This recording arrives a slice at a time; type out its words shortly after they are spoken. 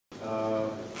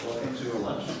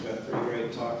much. We've got 3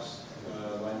 great talks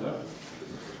lined up.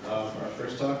 Our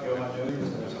first talk, Johan Jeuring is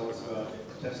going to tell us about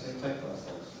testing type class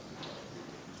loss.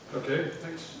 Okay,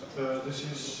 thanks.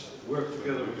 This is work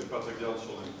together with Patrick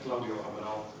Jansson and Claudio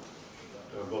Amaral,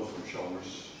 both from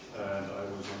Chalmers, and I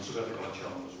was on sabbatical at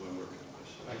Chalmers when working on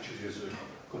this. Actually, it's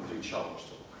a complete Chalmers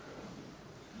talk.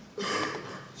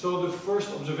 So the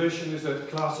first observation is that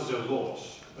classes have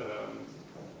laws.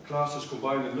 Classes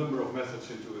combine a number of methods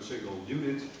into a single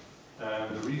unit,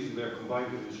 and the reason they're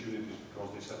combined in this unit is because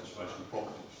they satisfy some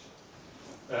properties.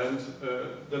 And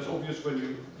that's obvious when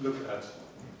you look at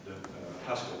the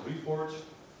Haskell report.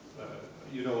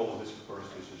 You know all of this, of course.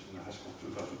 This is in the Haskell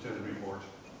 2010 report.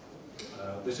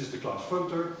 This is the class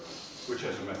functor, which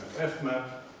has a method fmap.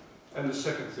 And the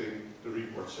second thing the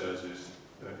report says is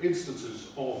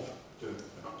instances of the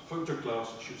functor class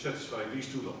should satisfy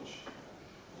these 2 laws.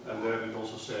 And then it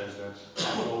also says that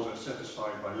laws are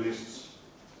satisfied by lists,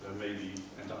 maybe,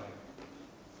 and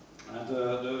I. And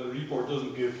the report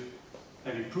doesn't give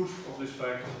any proof of this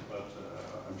fact, but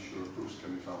I'm sure proofs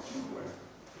can be found somewhere.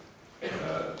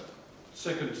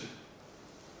 Second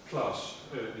class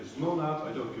is monad.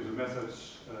 I don't give the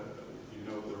methods.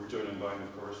 You know the return and bind,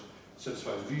 of course. It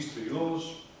satisfies these 3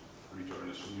 laws. Return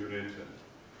is some unit, and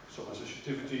some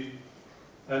associativity.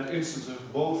 And instances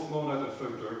of both monad and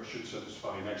functor should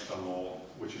satisfy an extra law,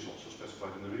 which is also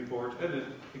specified in the report. And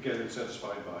again, it's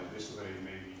satisfied by this array,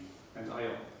 maybe, and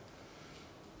IO.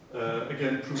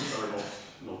 Again, proofs are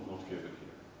not given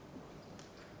here.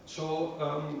 So,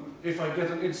 if I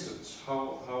get an instance,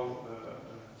 how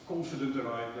confident am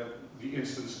I that the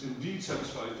instance indeed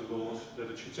satisfies the laws that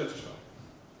it should satisfy?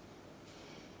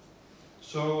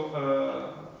 So,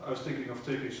 I was thinking of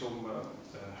taking some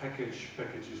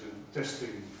packages and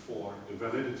testing for the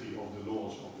validity of the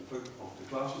laws of the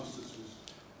class instances.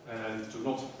 And to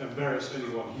not embarrass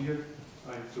anyone here,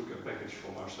 I took a package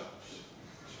from ourselves.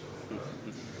 So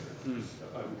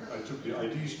I took the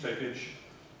IDs package,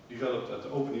 developed at the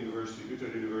Open University,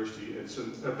 Utrecht University. It's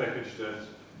a package that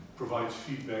provides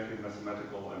feedback in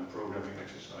mathematical and programming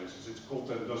exercises. Its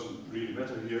content doesn't really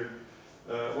matter here.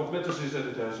 What matters is that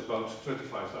it has about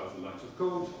 25,000 lines of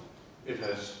code. It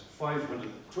has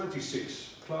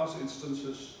 526 class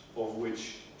instances, of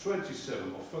which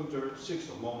 27 are functor, 6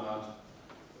 are monad,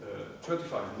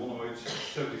 25 monoids,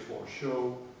 74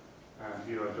 show, and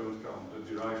here I don't count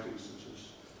the derived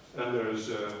instances. And there's,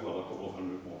 well, a couple of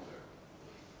hundred more there.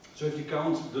 So if you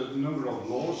count the number of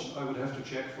laws I would have to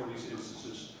check for these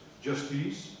instances, just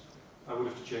these, I would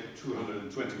have to check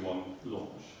 221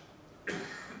 laws.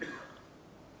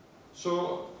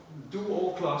 So, do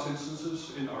all class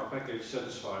instances in our package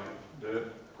satisfy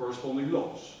the corresponding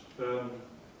laws?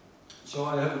 So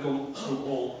I haven't gone through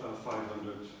all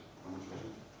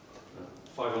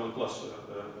 500 plus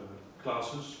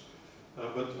classes,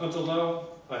 but until now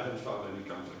I haven't found any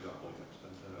counterexample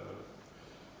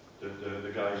yet. And,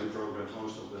 the guy who programmed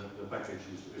most of the package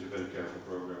is a very careful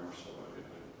programmer, so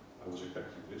I was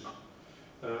expecting this.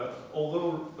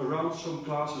 Although around some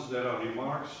classes there are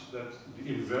remarks that the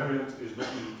invariant is not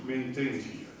maintained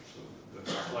here, so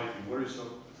that's slightly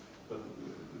worrisome, but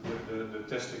the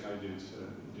testing I did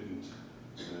didn't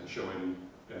show any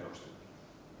errors there.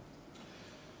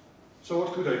 So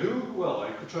what could I do? Well,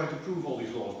 I could try to prove all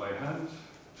these laws by hand,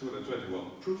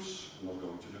 221 proofs. I'm not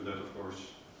going to do that, of course.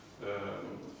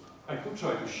 I could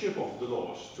try to ship off the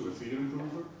laws to a theorem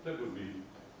prover. That would be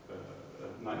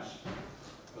nice.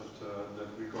 But that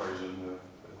requires an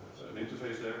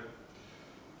interface there.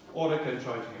 Or I can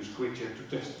try to use quick check to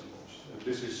test the laws. And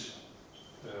this is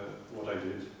what I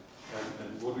did.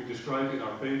 And what we describe in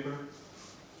our paper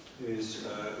is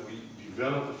we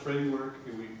develop a framework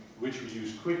in which we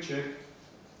use quick check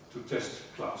to test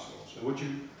class laws. And what you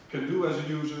can do as a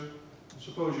user,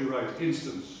 suppose you write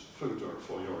instance functor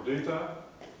for your data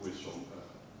with some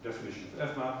definition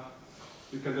of fmap.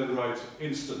 You can then write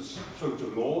instance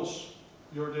functor laws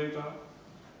your data,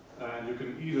 and you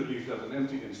can either leave that an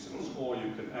empty instance or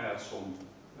you can add some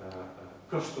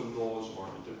custom laws or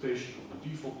adaptation of the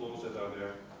default laws that are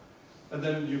there. And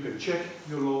then you can check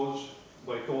your laws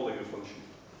by calling a function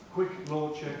quick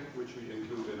law check, which we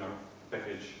include in our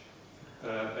package,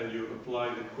 and you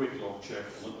apply the quick law check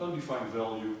on an undefined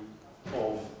value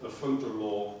of a functor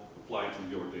law applied to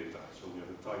your data. So we have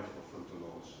a type of functor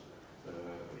laws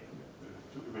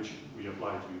which we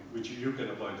apply to, which you can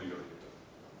apply to your data.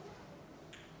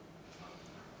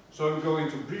 So I'm going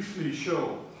to briefly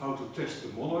show how to test the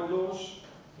monoid laws.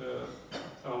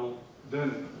 I'll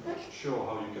then show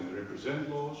how you can represent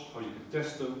laws, how you can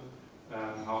test them,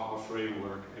 and how our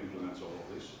framework implements all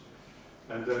of this.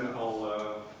 And then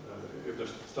I'll, if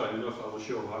there's time enough, I will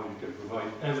show how you can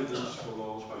provide evidence for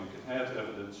laws, how you can add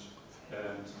evidence,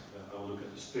 and I'll look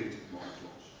at the state monoid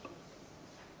laws.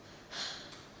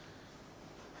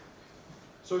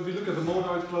 So if you look at the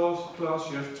monoid class,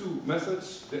 you have two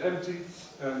methods, the empty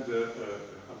and the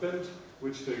append,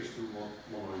 which takes two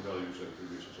monoid values and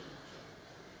produces them.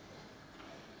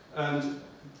 And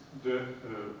the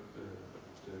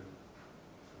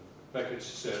package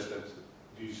says that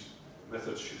these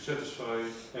methods should satisfy.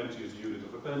 Empty is the unit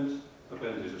of append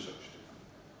is associative.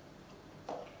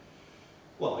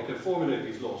 Well, I can formulate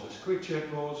these laws as quick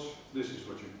check laws. This is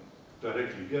what you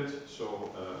directly get.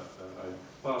 So I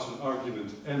pass an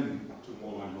argument m to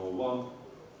monoid law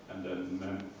 1, and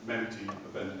then mempty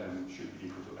append m should be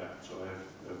equal to m. So I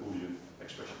have Boolean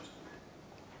expressions.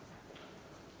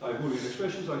 I have Boolean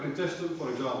expressions. I can test them, for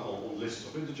example, on lists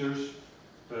of integers.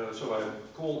 So I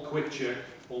call quick check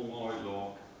on monoid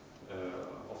law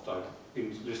of type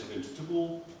list of int to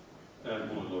bool, and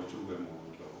monoid law 2 and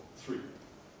monoid law 3.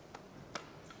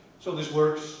 So this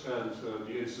works, and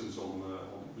the instance on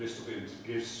list of int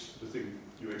gives the thing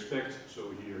you expect.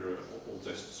 So here all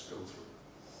tests go through.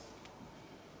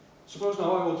 Suppose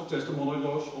now I want to test the monoid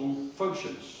laws on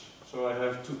functions. So I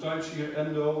have two types here,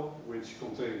 endo, which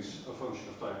contains a function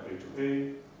of type a to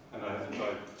a, and I have the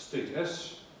type state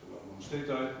s, state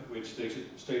type, which takes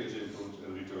state as input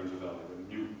and returns a value,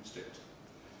 a new state.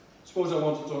 Suppose I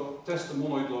want to test the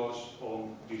monoid laws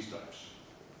on these types,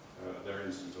 their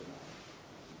instance of that.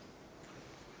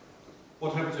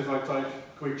 What happens if I type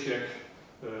quick check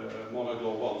monoid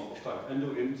law 1 of type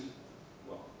endo int?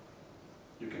 Well,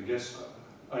 you can guess,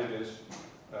 I guess,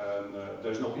 and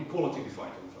there's no equality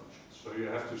defined on functions. So you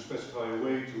have to specify a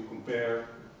way to compare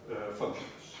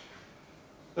functions.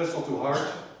 That's not too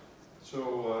hard. So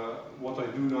what I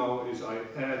do now is I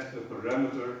add a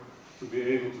parameter to be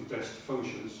able to test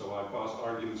functions. So I pass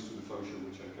arguments to the function,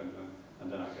 which I can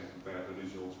and then I can compare the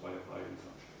results by applying the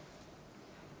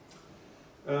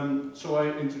function. So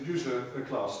I introduce a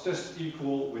class test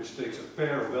equal, which takes a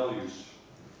pair of values,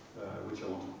 which I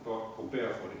want to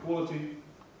compare for equality,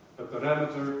 a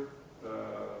parameter,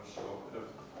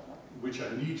 which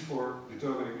I need for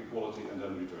determining equality, and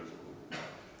then returns a bool.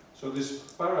 So this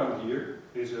param here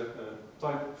is a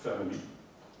type family,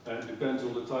 and it depends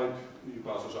on the type you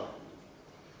pass as argument.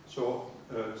 So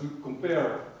to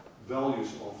compare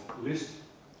values of list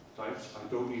types, I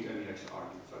don't need any extra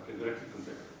arguments. I can directly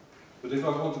compare. But if I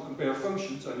want to compare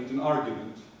functions, I need an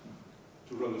argument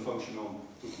to run the function on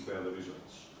to compare the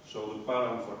results. So the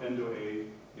param for endo a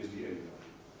is the a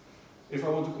value. If I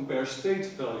want to compare state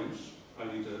values, I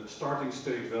need a starting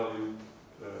state value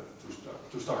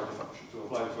to start the function, to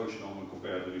apply the function on and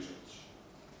compare the results.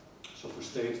 So for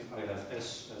state, I have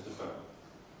s as the param.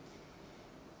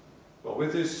 Well,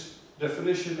 with this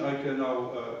definition, I can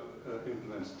now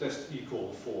implement test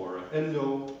equal for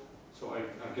endo. So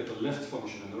I get the left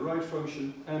function and the right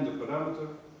function and the parameter,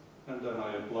 and then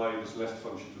I apply this left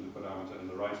function to the parameter and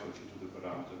the right function to the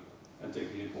parameter, and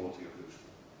take the equality of those two.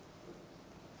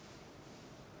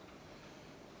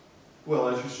 Well,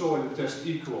 as you saw in the test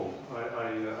equal,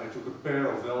 I took a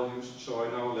pair of values, so I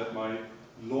now let my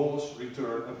laws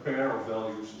return a pair of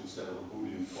values instead of a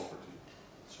Boolean property.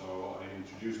 So I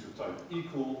introduced the type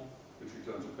equal, which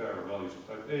returns a pair of values of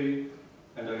type A,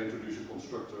 and I introduce a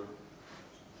constructor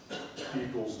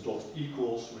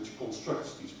equals.equals, which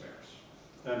constructs these pairs.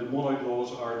 And the monoid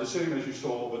laws are the same as you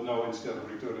saw, but now instead of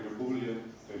returning a Boolean,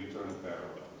 they return a pair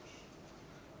of values.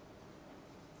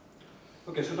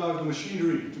 Okay, so now I have the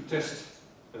machinery to test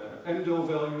endo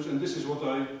values, and this is what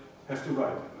I have to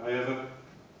write. I have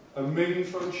a main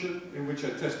function in which I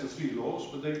test the three laws,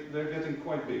 but they're getting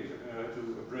quite big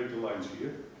to break the lines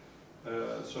here.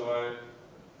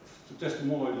 To test the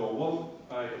monoid law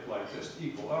 1, I apply test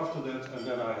equal after that, and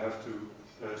then I have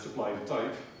to supply the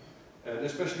type. And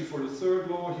especially for the third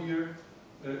law here,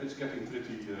 it's getting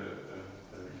pretty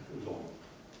long.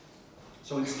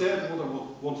 So instead, what I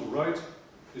want to write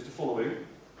is the following.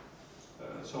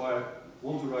 So I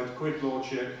want to write quick law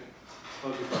check,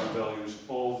 undefined values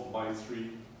of my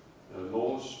three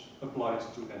laws applied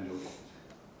to endo int.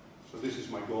 So this is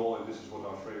my goal, and this is what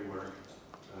our framework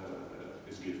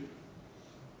is giving.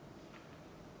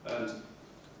 And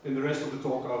in the rest of the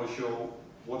talk, I will show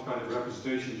what kind of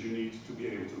representations you need to be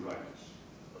able to write this.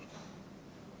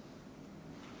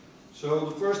 So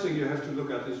the first thing you have to look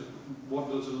at is, what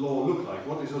does a law look like?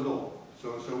 What is a law?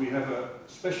 So we have a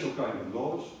special kind of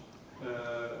laws,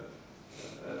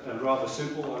 and rather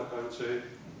simple, I would say.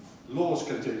 Laws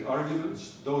can take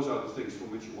arguments. Those are the things for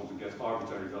which you want to get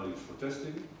arbitrary values for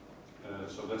testing.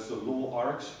 So that's the law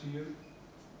args here.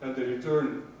 And they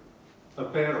return a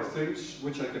pair of things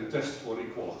which I can test for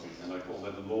equality, and I call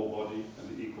that the law body, and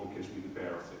the equal gives me the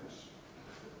pair of things.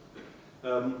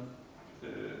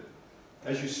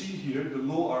 As you see here, the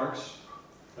law args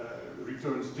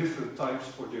returns different types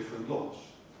for different laws.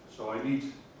 So I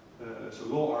need, so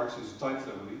law args is a type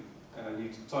family, and I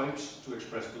need types to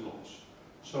express the laws.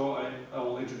 So I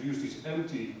will introduce these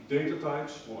empty data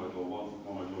types, monoid law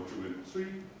 1, monoid law 2, and 3,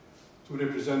 to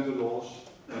represent the laws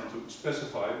and to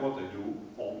specify what they do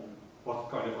on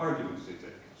what kind of arguments they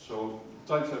take. So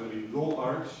type family law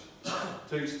args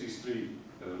takes these three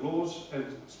laws and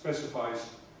specifies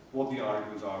what the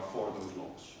arguments are for those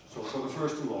laws. So for the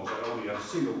first two laws, I only have a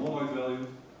single monoid value.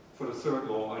 For the third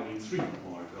law, I need three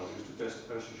monoid values to test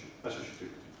associativity.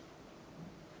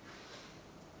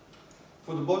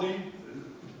 For the body,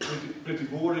 pretty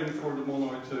boring for the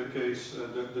monoid case.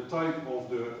 The type of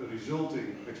the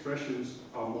resulting expressions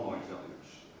are monoid values.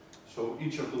 So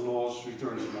each of the laws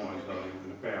returns a monoid value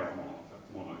and a pair of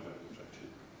monoid values, actually.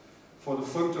 For the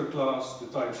functor class, the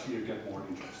types here get more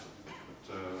interesting.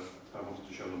 But I wanted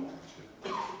to show the monoids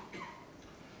here.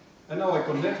 And now I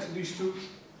connect these two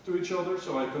to each other.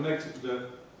 So I connect the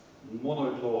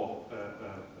monoid law,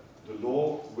 the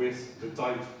law with the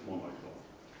type monoid law.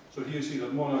 So here you see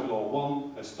that monoid law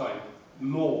 1 has type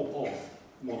law of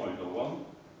monoid law 1,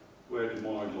 where the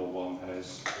monoid law 1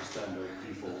 has a standard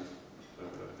default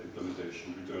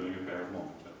implementation returning a pair of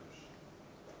monoid values.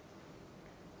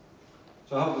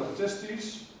 So how do I test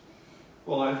these?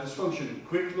 Well, I have this function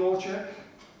quick law check,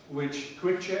 which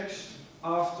quick checks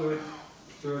after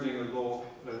turning a law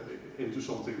into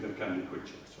something that can be quick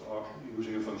checked. So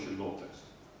using a function law test.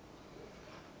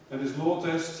 And this law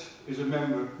test is a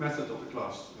method of the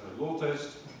class law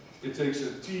test. It takes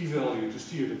a t value to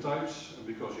steer the types,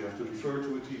 because you have to refer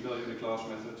to a t value in the class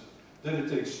method. Then it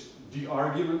takes the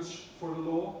arguments for the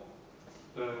law.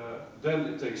 Then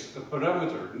it takes a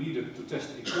parameter needed to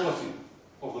test equality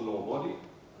of the law body.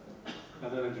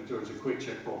 And then it returns a quick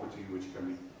check property which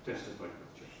can be tested by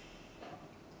quick check.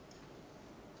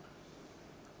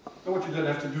 And what you then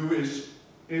have to do is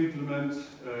implement,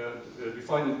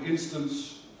 define an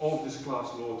instance of this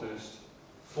class law test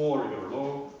for your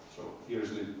law. So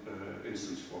here's an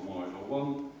instance for monoid law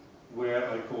 1,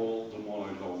 where I call the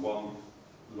monoid law 1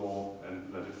 law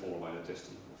and let it follow by the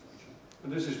testing function.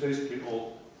 And this is basically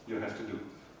all you have to do.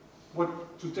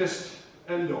 To test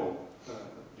endo,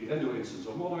 the endo instance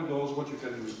of monoid laws, what you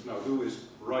can now do is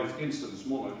write instance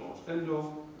monoid laws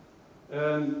endo,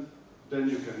 and then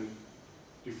you can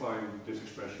define this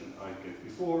expression I gave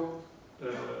before,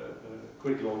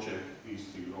 quick law check these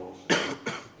three laws.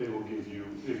 They will give you,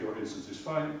 if your instance is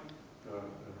fine,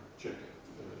 check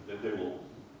that they will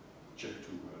check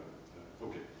to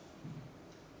OK.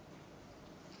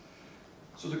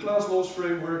 So the class laws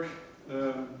framework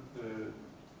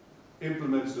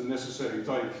implements the necessary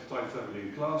type family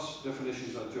and class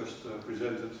definitions I just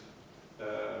presented.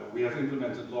 We have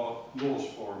implemented laws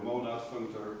for monad,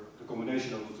 functor, the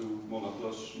combination of the two, monad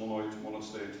plus, monoid, monad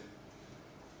state.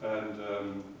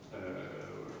 And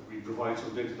we provide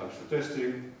some data types for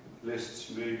testing, lists,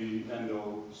 maybe,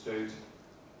 endo, state.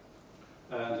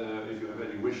 And if you have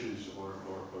any wishes or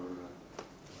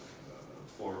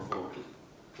for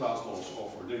class laws or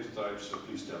for data types,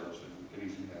 please tell us and we can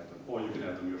easily add them, or you can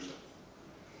add them yourself.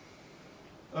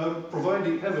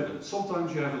 Providing evidence.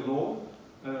 Sometimes you have a law.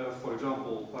 For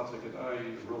example, Patrick and I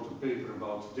wrote a paper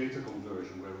about data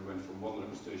conversion, where we went from one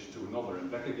representation to another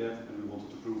and back again, and we wanted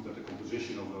to prove that the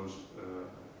composition of those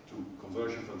two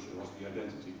conversion functions was the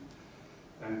identity.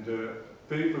 And the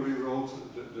paper we wrote,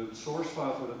 the source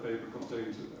file for that paper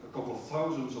contained a couple of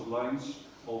thousands of lines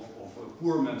of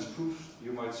poor man's proofs,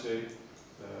 you might say,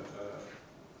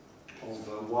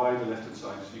 of why the left-hand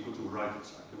side is equal to the right-hand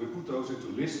side. And we put those into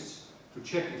lists to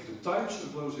check if the types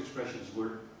of those expressions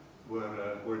were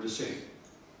the same,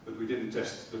 but we didn't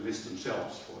test the list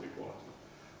themselves for equality.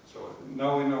 So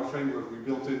now in our framework we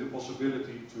built in the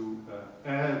possibility to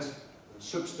add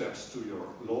substeps to your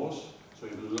laws. So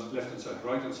you have the left-hand side,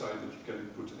 right-hand side, but you can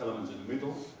put elements in the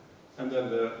middle, and then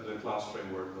the class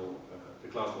framework will, the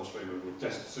class laws framework will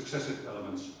test successive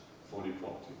elements for the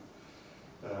equality.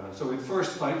 So it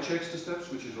first type checks the steps,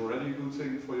 which is already a good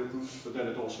thing for your proofs, but then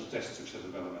it also tests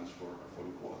successive elements for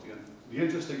equality. And the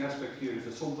interesting aspect here is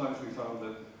that sometimes we found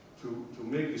that to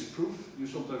make this proof, you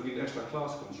sometimes need extra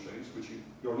class constraints, which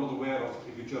you're not aware of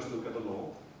if you just look at the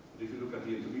law. But if you look at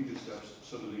the intermediate steps,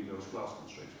 suddenly those class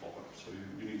constraints pop up. So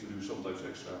you need to do sometimes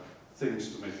extra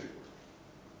things to make it work.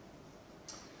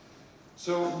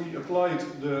 So we applied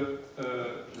the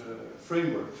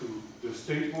framework to the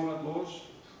state monad laws.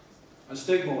 A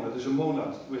state monad is a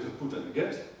monad with a put and a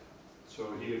get. So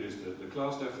here is the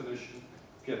class definition.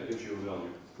 Get gives you a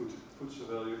value, puts a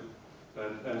value,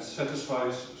 and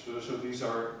satisfies. So these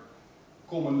are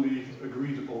commonly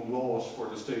agreed upon laws for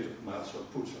the state of command. So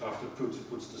put after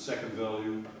puts the second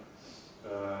value,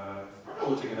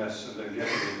 putting an S and then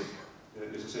getting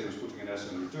it is the same as putting an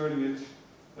S and returning it.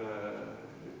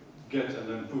 Get and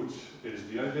then put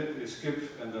is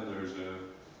skip, and then there's a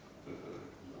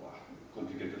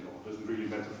complicated law. It doesn't really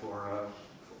matter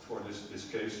for this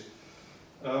case.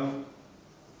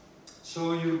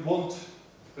 So you want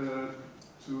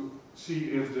to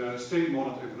see if the state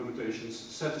monad implementations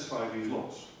satisfy these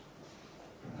laws.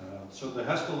 So the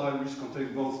Haskell libraries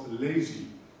contain both a lazy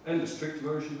and a strict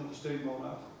version of the state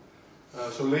monad.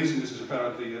 So laziness is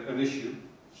apparently an issue.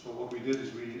 So what we did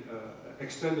is we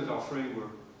extended our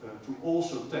framework to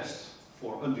also test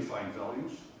for undefined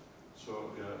values.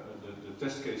 So the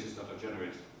test cases that are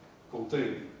generated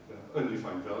contain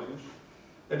undefined values.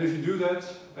 And if you do that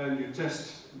and you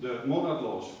test the monad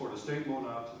laws for the state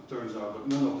monad, it turns out that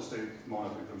none of the state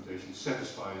monad implementation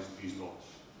satisfies these laws.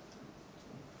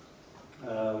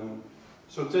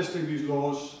 So testing these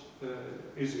laws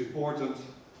is important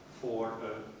for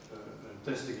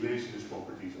testing laziness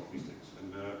properties of these things.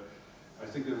 And I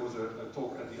think there was a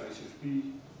talk at the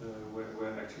ICFP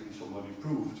where actually somebody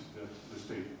proved that the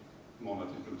state monad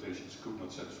implementations could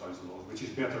not satisfy the laws, which is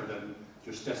better than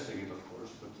just testing it, of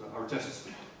course, but our tests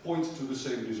point to the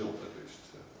same result at least.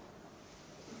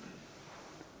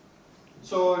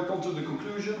 So I come to the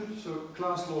conclusion. So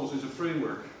class laws is a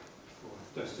framework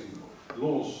for testing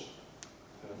laws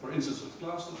for instances of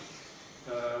classes.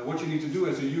 What you need to do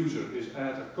as a user is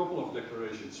add a couple of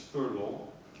declarations per law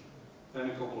and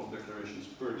a couple of declarations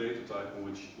per data type on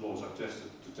which laws are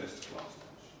tested to test class laws.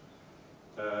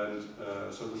 And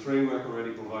so the framework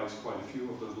already provides quite a few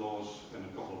of those laws and a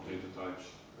couple of data types,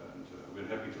 and we're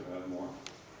happy to add more.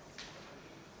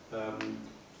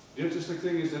 The interesting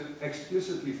thing is that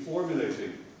explicitly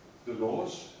formulating the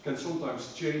laws can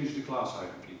sometimes change the class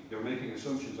hierarchy. They're making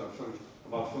assumptions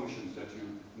about functions that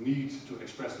you need to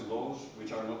express the laws,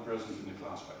 which are not present in the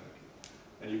class hierarchy.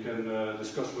 And you can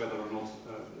discuss whether or not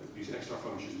these extra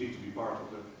functions need to be part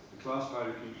of the class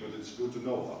hierarchy, but it's good to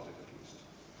know about it at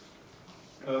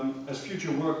least. As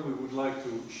future work, we would like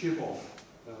to ship off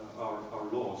our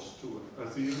laws to a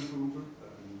theorem prover,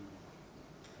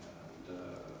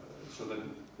 so that,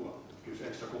 well, it gives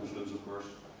extra confidence, of course.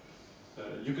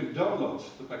 You can download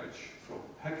the package from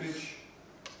Hackage.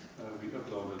 We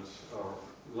uploaded our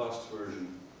last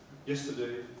version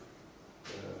yesterday.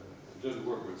 It doesn't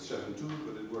work with 7.2,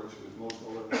 but it works with most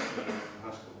other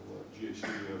Haskell GHC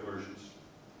versions.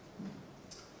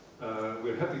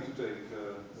 We're happy to take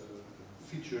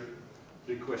feature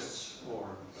requests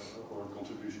or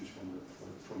contributions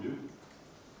from you.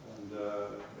 And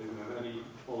if you have any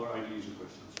other ideas or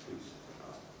questions, please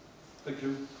ask. Thank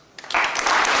you.